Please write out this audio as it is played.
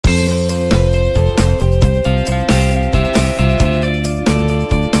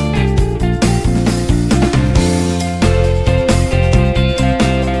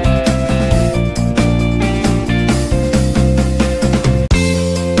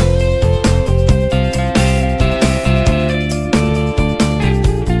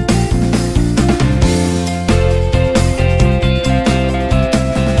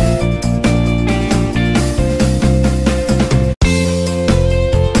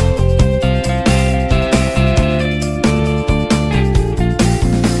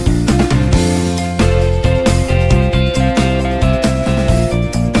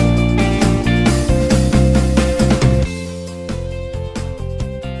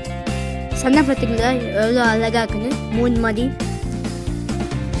சன்ன பார்த்தீங்களா எவ்வளோ அழகாக இருக்குன்னு மூணு மாதிரி.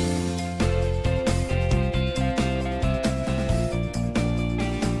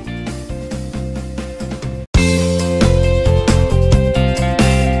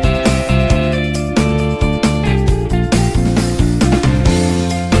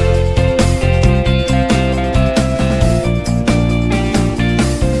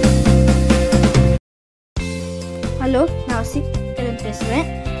 ஹலோ, நான் வசிக்கிறேன் பேசுகிறேன்.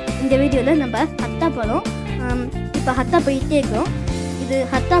 இந்த வீடியோவில் நம்ம ஹத்தா போகிறோம். இப்போ ஹத்தா போயிட்டே இருக்கோம். இது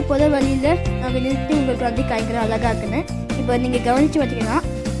ஹத்தா போகிற வழியில் நாங்கள் நிறுத்தி உங்களுக்கு வந்து காய்க்கிற அழகாக இருக்குன்னு. இப்போ நீங்கள் கவனித்து பார்த்தீங்கன்னா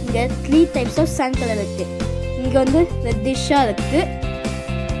இங்கே 3 டைப்ஸ் ஆஃப் சாண்ட் கலர் இருக்குது. இங்கே வந்து ரெட்டிஷாக இருக்குது.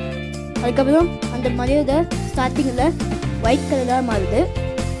 அதுக்கப்புறம் அந்த மலையோட ஸ்டார்டிங்கில் ஒயிட் கலராக மாறுது.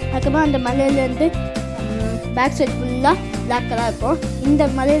 அதுக்கப்புறம் அந்த மலையிலேருந்து பேக் சைட் ஃபுல்லாக பிளாக் கலராக இருக்கும். இந்த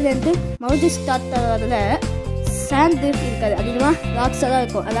மலையிலேருந்து மவுண்டன் ஸ்டார்ட் ஆகிறதுல சாண்ட் இருக்காது, அதிகமாக ராக்ஸாக தான்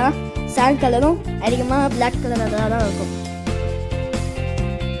இருக்கும். அதான் சாண்ட் கலரும் அதிகமாக பிளாக் கலராக தான் இருக்கும்.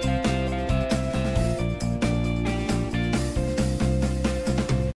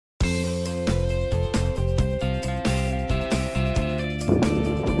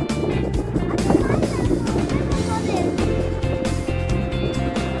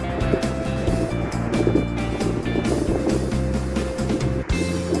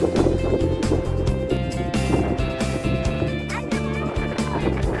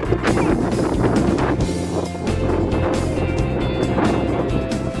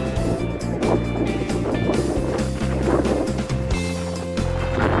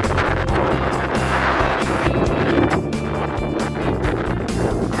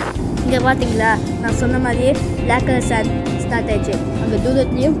 இங்கே பார்த்தீங்களா, நான் சொன்ன மாதிரியே பிளாக் கலர் சாண்ட் ஸ்டார்ட் ஆயிடுச்சு. அங்கே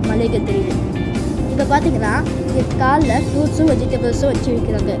தூரத்துலேயும் மலைகள் தெரியுது. இப்போ பார்த்தீங்கன்னா இங்கே காலில் ஃப்ரூட்ஸும் வெஜிடபிள்ஸும் வச்சு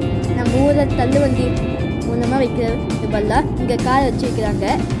வைக்கிறாங்க. நம்ம ஊரில் தள்ளு வண்டி மூலமாக வைக்கிறது பதிலாக இங்கே காலை வச்சு வைக்கிறாங்க.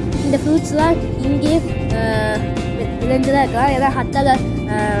 இந்த ஃப்ரூட்ஸ்லாம் இங்கே விளைஞ்சதாக இருக்கலாம். ஏன்னா ஹத்தாவில்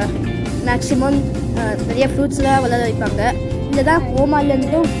மேக்ஸிமம் நிறைய ஃப்ரூட்ஸ்லாம் வளர வைப்பாங்க. இங்கே தான்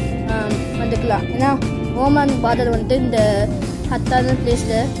ஓமான்லேருந்தும் வந்துக்கலாம். ஏன்னா ஓமான் பார்டர் வந்துட்டு இந்த ஹத்தான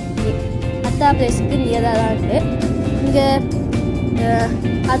பிளேஸில் ஹத்தா பிளேஸுக்கு நியராக தான் இருக்குது. இங்கே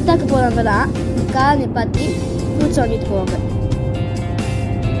ஹத்தாக்கு போகிறவங்க தான் கார் நிப்பாட்டி ஃப்ரூட்ஸ் வாங்கிட்டு போவாங்க.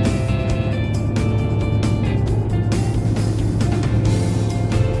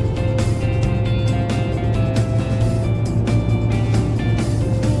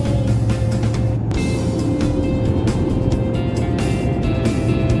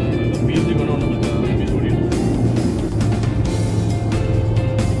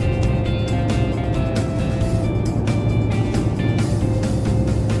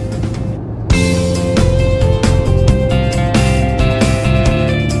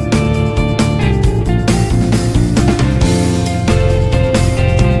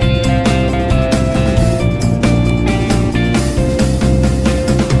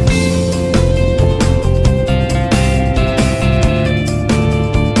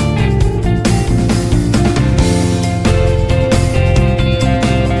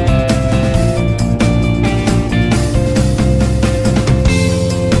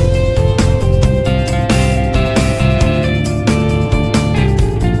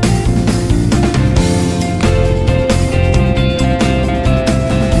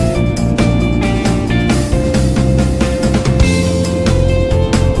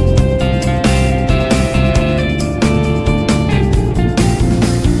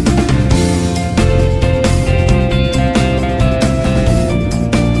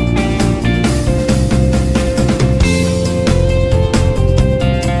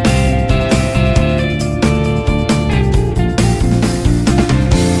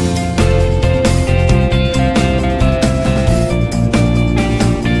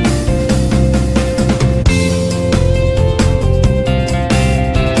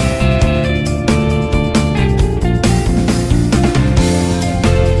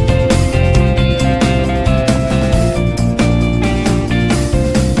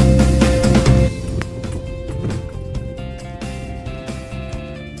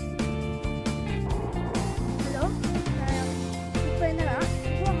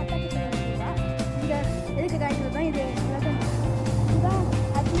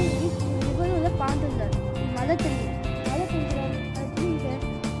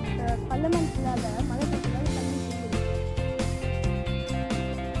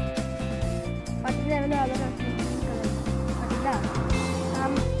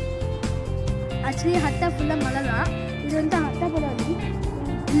 Actually, Hatta full of Malala. This is Hatta Paladi.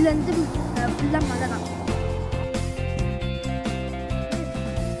 This is full of Malala.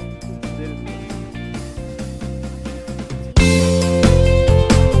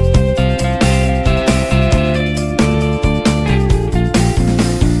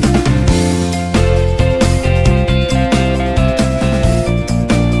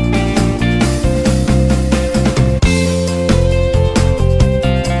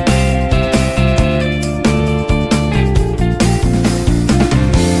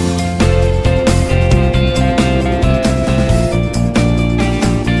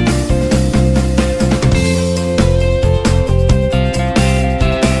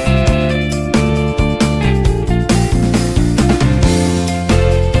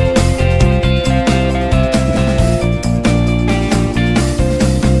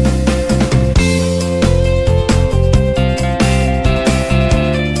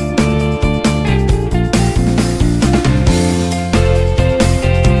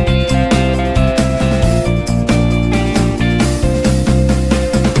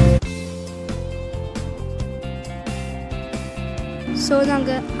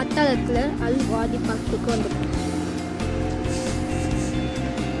 ஹத்தால இருக்கிற அல் வாதி பார்க்குக்கு வந்துட்டோம்.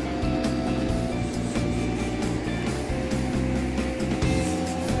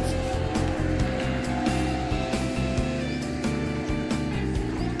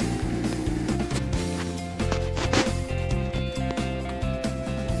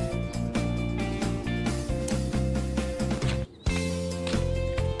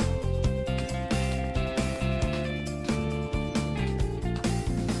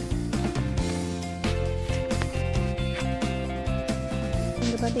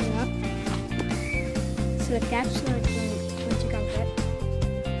 இங்கே பார்த்தீங்கன்னா சில கேப்ஸ்லாம் வச்சுருக்காங்க.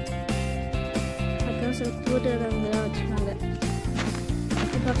 அப்புறம் சில கூட்டுறவங்கலாம் வச்சுருக்காங்க.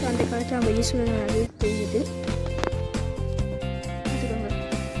 இது பார்க்க அந்த காலத்தில் அவங்க ஈஸ்வரன் நிறைய தெரியுது. வச்சுக்கோங்க.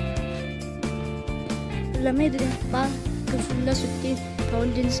 எல்லாமே இது பார்க்க ஃபுல்லாக சுற்றி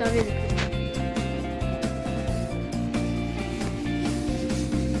மவுண்டன்ஸாகவே இருக்குது.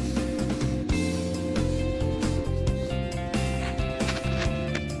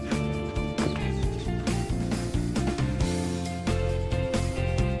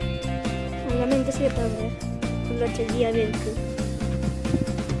 எல்லாமே இந்த சைடு பாருங்க, ஃபுல்லாக செடியாகவே இருக்குது.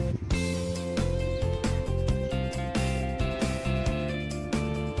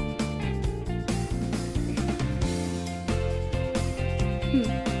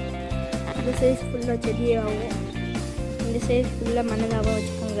 இந்த சைடு ஃபுல்லாக செடியாகவும் இந்த சைடு ஃபுல்லாக மண்ணதாகவும்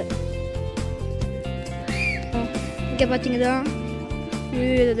வச்சுக்கோங்க. இங்கே பார்த்தீங்கன்னா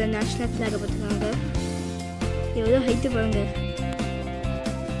யூஏயோட நேஷ்னல் ஃப்ளாகை பார்த்துக்கோங்க. எவ்வளோ ஹைட்டு பாருங்க.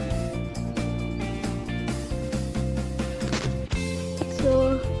 ஸோ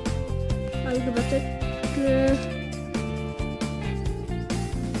அதுக்கு பக்கத்துக்கு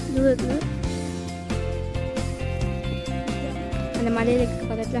தூரத்தில் அந்த மலையிலுக்கு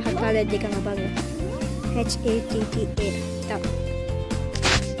பக்கத்தில் ஹத்தால எழுதிக்காங்க பாருங்க. HATTA தான்.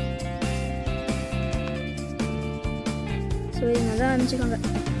 ஸோ இது நல்லா அனுப்பிச்சிக்கோங்க.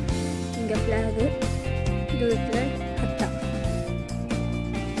 இங்கே ஃப்ளாகு, தூரத்தில் ஹத்தா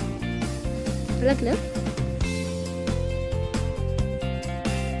விளக்கில்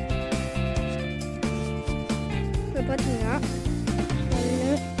இப்போ பார்த்தீங்கன்னா 1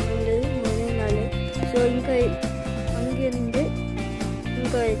 2 3 4. ஸோ இங்கே அங்கேருந்து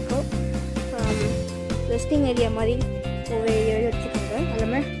இங்கே வரைக்கும் ரெஸ்டிங் ஏரியா மாதிரி ஒவ்வொரு ஏரியா வச்சுக்கோங்க.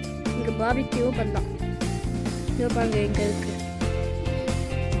 எல்லாமே இங்கே பார்பிக்யூவும் பண்ணலாம். இதோ பாருங்க இங்கே இருக்குது.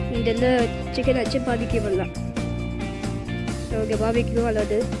 இந்த சிக்கன் வச்சு பார்பிக்யூ பண்ணலாம். ஸோ இங்கே பார்பிக்யூ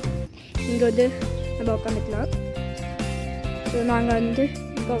அல்லது இங்கே வந்து நம்ம உட்காந்துக்கலாம். ஸோ நாங்கள் வந்து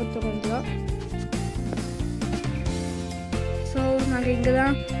இங்கே உட்காந்துக்கலாம். ஸோ நாங்கள் இங்கே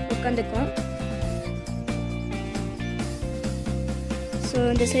தான் உட்காந்துக்கோம். ஸோ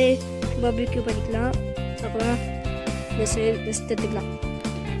இந்த சைடு பார்பிக்யூ பண்ணிக்கலாம். அப்புறம் இந்த சைடு ரெஸ்ட் எடுத்துக்கலாம்.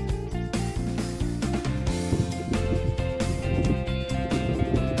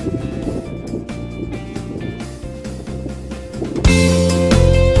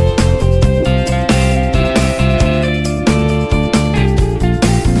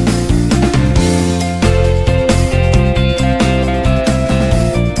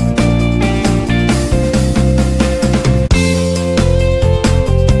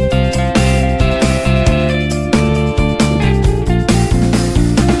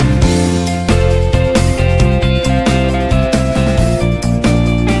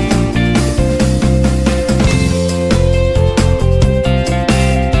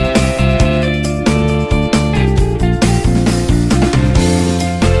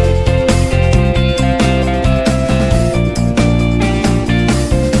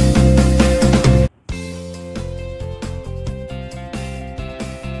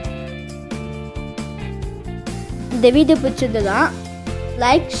 இந்த video பிடிச்சிருந்ததா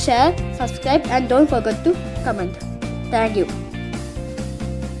like, share, subscribe and don't forget to comment. Thank you.